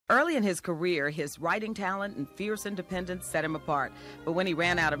Early in his career, his writing talent and fierce independence set him apart. But when he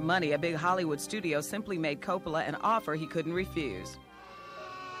ran out of money, a big Hollywood studio simply made Coppola an offer he couldn't refuse.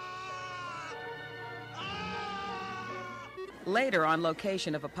 Later, on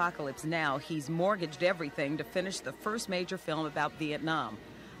location of Apocalypse Now, he's mortgaged everything to finish the first major film about Vietnam.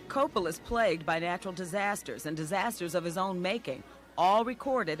 Coppola is plagued by natural disasters and disasters of his own making, all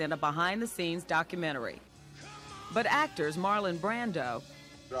recorded in a behind-the-scenes documentary. But actors Marlon Brando...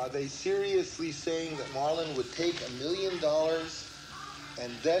 Are they seriously saying that Marlon would take $1 million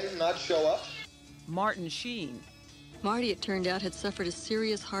and then not show up? Martin Sheen. Marty, it turned out, had suffered a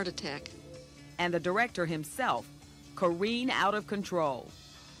serious heart attack. And the director himself, careen out of control.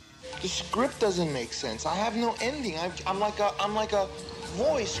 The script doesn't make sense. I have no ending. I'm like a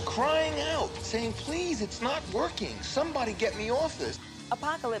voice crying out, saying, please, it's not working. Somebody get me off this.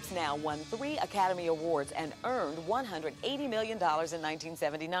 Apocalypse Now won 3 Academy Awards and earned $180 million in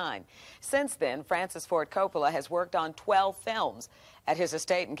 1979. Since then, Francis Ford Coppola has worked on 12 films. At his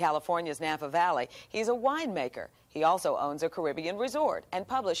estate in California's Napa Valley, he's a winemaker. He also owns a Caribbean resort and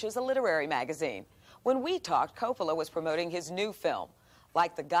publishes a literary magazine. When we talked, Coppola was promoting his new film.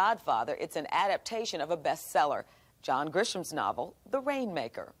 Like The Godfather, it's an adaptation of a bestseller, John Grisham's novel, The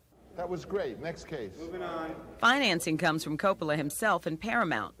Rainmaker. That was great. Next case. Moving on. Financing comes from Coppola himself and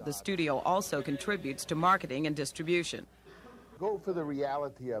Paramount. The studio also contributes to marketing and distribution. Go for the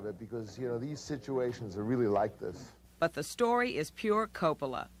reality of it because, you know, these situations are really like this. But the story is pure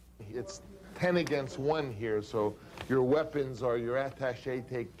Coppola. It's 10 against 1 here, so your weapons are your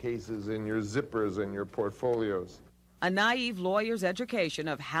attaché cases and your zippers and your portfolios. A naive lawyer's education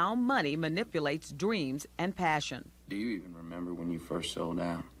of how money manipulates dreams and passion. Do you even remember when you first sold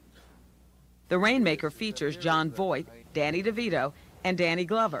out? The Rainmaker features Jon Voight, Danny DeVito, and Danny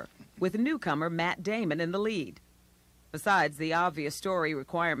Glover, with newcomer Matt Damon in the lead. Besides the obvious story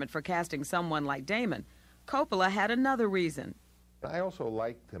requirement for casting someone like Damon, Coppola had another reason. I also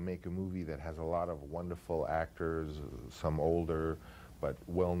like to make a movie that has a lot of wonderful actors, some older, but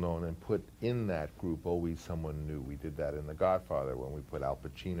well-known, and put in that group always someone new. We did that in The Godfather when we put Al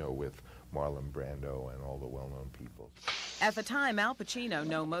Pacino with Marlon Brando and all the well-known people. At the time, Al Pacino,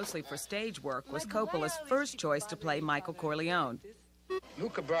 known mostly for stage work, was Coppola's first choice to play Michael Corleone.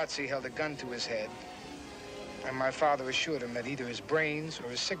 Luca Brasi held a gun to his head, and my father assured him that either his brains or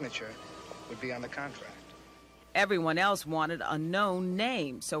his signature would be on the contract. Everyone else wanted a known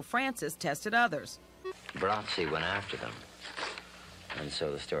name, so Francis tested others. Brasi went after them, and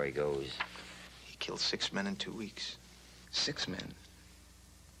so the story goes. He killed 6 men in 2 weeks. 6 men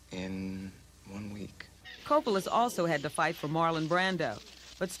in 1 week. Coppola's also had to fight for Marlon Brando,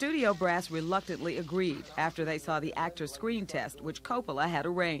 but studio brass reluctantly agreed after they saw the actor's screen test, which Coppola had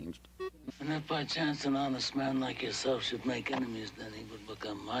arranged. And if by chance an honest man like yourself should make enemies, then he would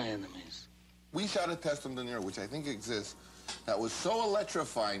become my enemies. We shot a test on De Niro, which I think exists, that was so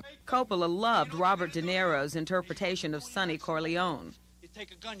electrifying. Coppola loved Robert De Niro's interpretation of Sonny Corleone. You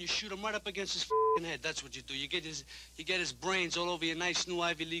take a gun, you shoot him right up against his f***ing head. That's what you do. You get his brains all over your nice new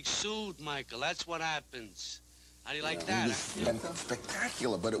Ivy League suit, Michael. That's what happens. How do you like that? It was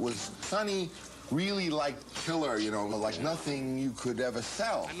spectacular, but it was Sonny really like killer, you know, like nothing you could ever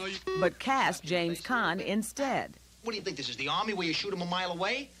sell. I know you... But cast James Caan instead. What do you think, this is the army where you shoot them a mile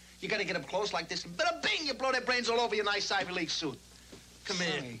away? You gotta get them close like this, and bada bing, you blow their brains all over your nice Ivy League suit. Come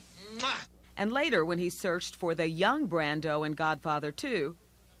here. Mwah. And later, when he searched for the young Brando in Godfather II,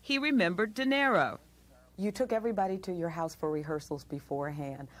 he remembered De Niro. You took everybody to your house for rehearsals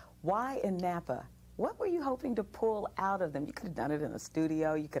beforehand. Why in Napa? What were you hoping to pull out of them? You could have done it in a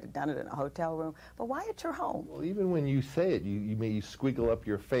studio, you could have done it in a hotel room, but why at your home? Well, even when you say it, you squiggle up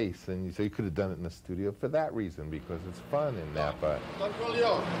your face and you say you could have done it in the studio for that reason, because it's fun in Napa. Don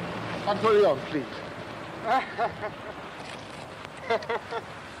Corleone. Don Corleone, please.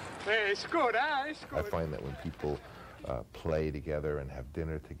 It's good, huh? It's good. I find that when people play together and have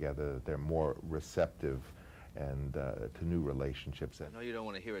dinner together, they're more receptive and to new relationships. I know you don't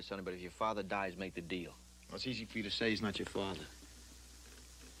want to hear it, Sonny, but if your father dies, make the deal. Well, it's easy for you to say he's not your father.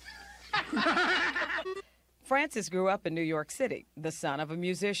 Francis grew up in New York City, the son of a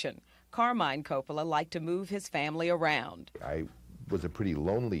musician. Carmine Coppola liked to move his family around. I was a pretty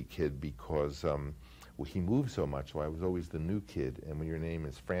lonely kid because well, he moved so much, so I was always the new kid. And when your name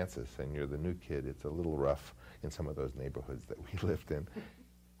is Francis and you're the new kid, it's a little rough in some of those neighborhoods that we lived in.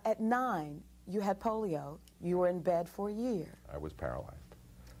 At 9, you had polio. You were in bed for a year. I was paralyzed.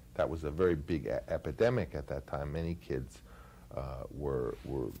 That was a very big epidemic at that time. Many kids were,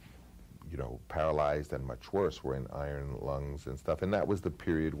 you know, paralyzed, and much worse, were in iron lungs and stuff. And that was the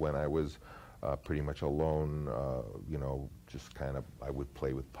period when I was pretty much alone, you know, just kind of, I would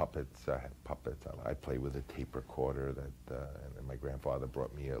play with puppets. I had puppets. I'd play with a tape recorder that, and then my grandfather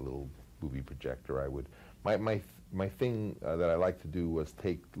brought me a little movie projector. I would, my thing that I like to do was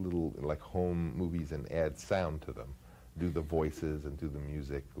take little, like, home movies and add sound to them. Do the voices and do the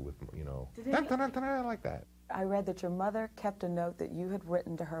music with, you know, like that. I read that your mother kept a note that you had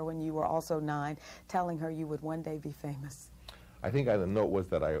written to her when you were also 9, telling her you would one day be famous. I think the note was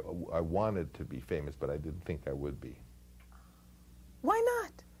that I wanted to be famous, but I didn't think I would be. Why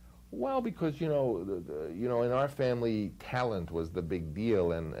not? Well, because, you know, in our family, talent was the big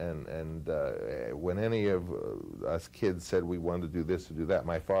deal, and when any of us kids said we wanted to do this or do that,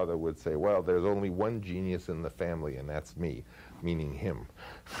 my father would say, well, there's only one genius in the family, and that's me, meaning him.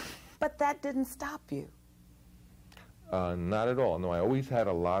 But that didn't stop you. Not at all. No, I always had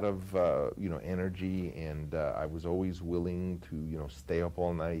a lot of, you know, energy, and I was always willing to, you know, stay up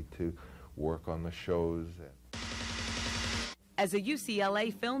all night to work on the shows. As a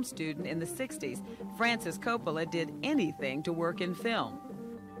UCLA film student in the 60s, Francis Coppola did anything to work in film.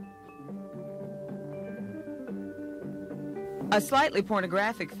 A slightly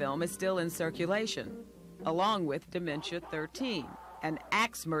pornographic film is still in circulation, along with Dementia 13, an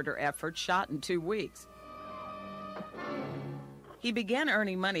axe murder effort shot in 2 weeks. He began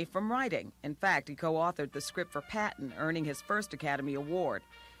earning money from writing. In fact, he co-authored the script for Patton, earning his first Academy Award.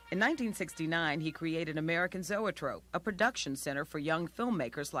 In 1969, he created American Zoetrope, a production center for young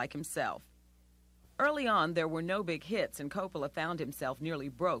filmmakers like himself. Early on, there were no big hits, and Coppola found himself nearly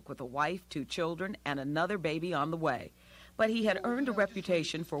broke with a wife, 2 children, and another baby on the way. But he had earned a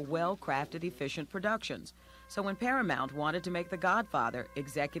reputation for well-crafted, efficient productions. So when Paramount wanted to make The Godfather,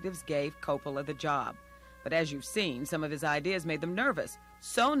 executives gave Coppola the job. But as you've seen, some of his ideas made them nervous.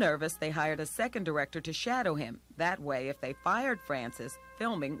 So nervous, they hired a second director to shadow him. That way, if they fired Francis,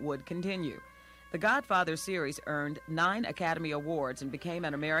 filming would continue. The Godfather series earned 9 Academy Awards and became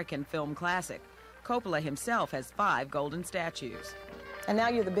an American film classic. Coppola himself has 5 golden statues. And now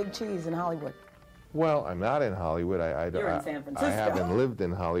you're the big cheese in Hollywood. Well, I'm not in Hollywood. You're in San Francisco. I haven't lived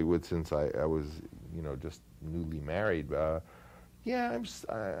in Hollywood since I was, you know, just newly married. Yeah,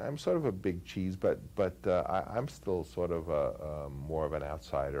 I'm sort of a big cheese, but I'm still sort of more of an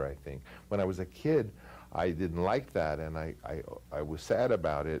outsider, I think. When I was a kid, I didn't like that, and I was sad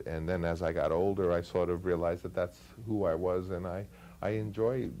about it. And then as I got older, I sort of realized that that's who I was, and I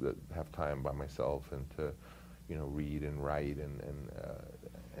enjoy to have time by myself and to, you know, read and write and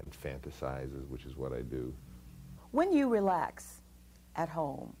fantasize, which is what I do. When you relax at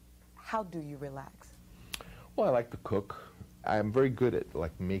home, how do you relax? Well, I like to cook. I'm very good at,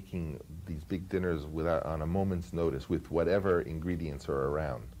 like, making these big dinners on a moment's notice with whatever ingredients are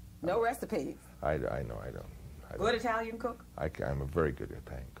around. No recipes. I know, I don't. Good Italian cook? I'm a very good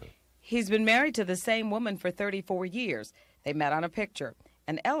Italian cook. He's been married to the same woman for 34 years. They met on a picture,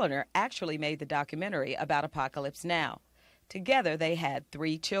 and Eleanor actually made the documentary about Apocalypse Now. Together, they had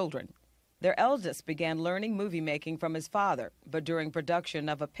 3 children. Their eldest began learning movie making from his father, but during production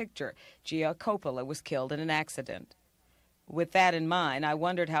of a picture, Coppola was killed in an accident. With that in mind, I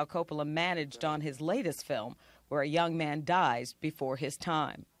wondered how Coppola managed on his latest film, where a young man dies before his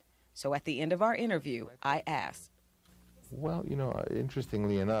time. So at the end of our interview, I asked. Well, you know,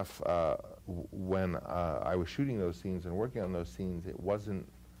 interestingly enough, when I was shooting those scenes and working on those scenes, it wasn't,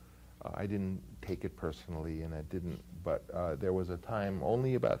 I didn't take it personally, and I didn't, but there was a time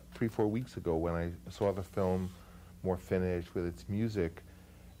only about 3-4 weeks ago when I saw the film more finished with its music,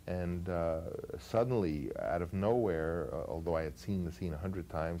 and suddenly, out of nowhere, although I had seen the scene 100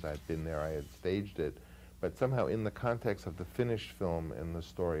 times, I had been there, I had staged it, but somehow in the context of the finished film and the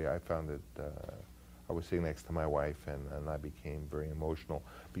story, I found it, I was sitting next to my wife, and I became very emotional,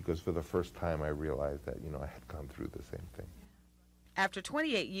 because for the first time I realized that, you know, I had gone through the same thing. After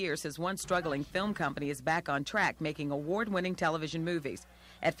 28 years, his once struggling film company is back on track, making award-winning television movies.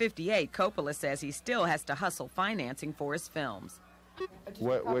 At 58, Coppola says he still has to hustle financing for his films.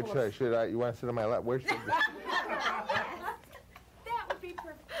 Which should I? You want to sit on my lap? Where should? That would be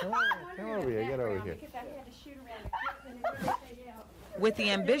perfect. Come over here. Get over here. Because I had to shoot around and everything else. With the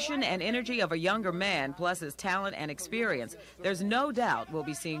ambition and energy of a younger man, plus his talent and experience, there's no doubt we'll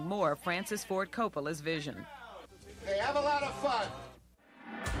be seeing more of Francis Ford Coppola's vision. Hey, have a lot of fun.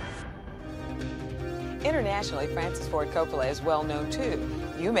 Internationally, Francis Ford Coppola is well known too.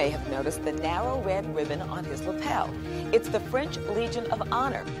 You may have noticed the narrow red ribbon on his lapel. It's the French Legion of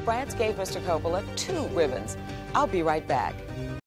Honor. France gave Mr. Coppola 2 ribbons. I'll be right back.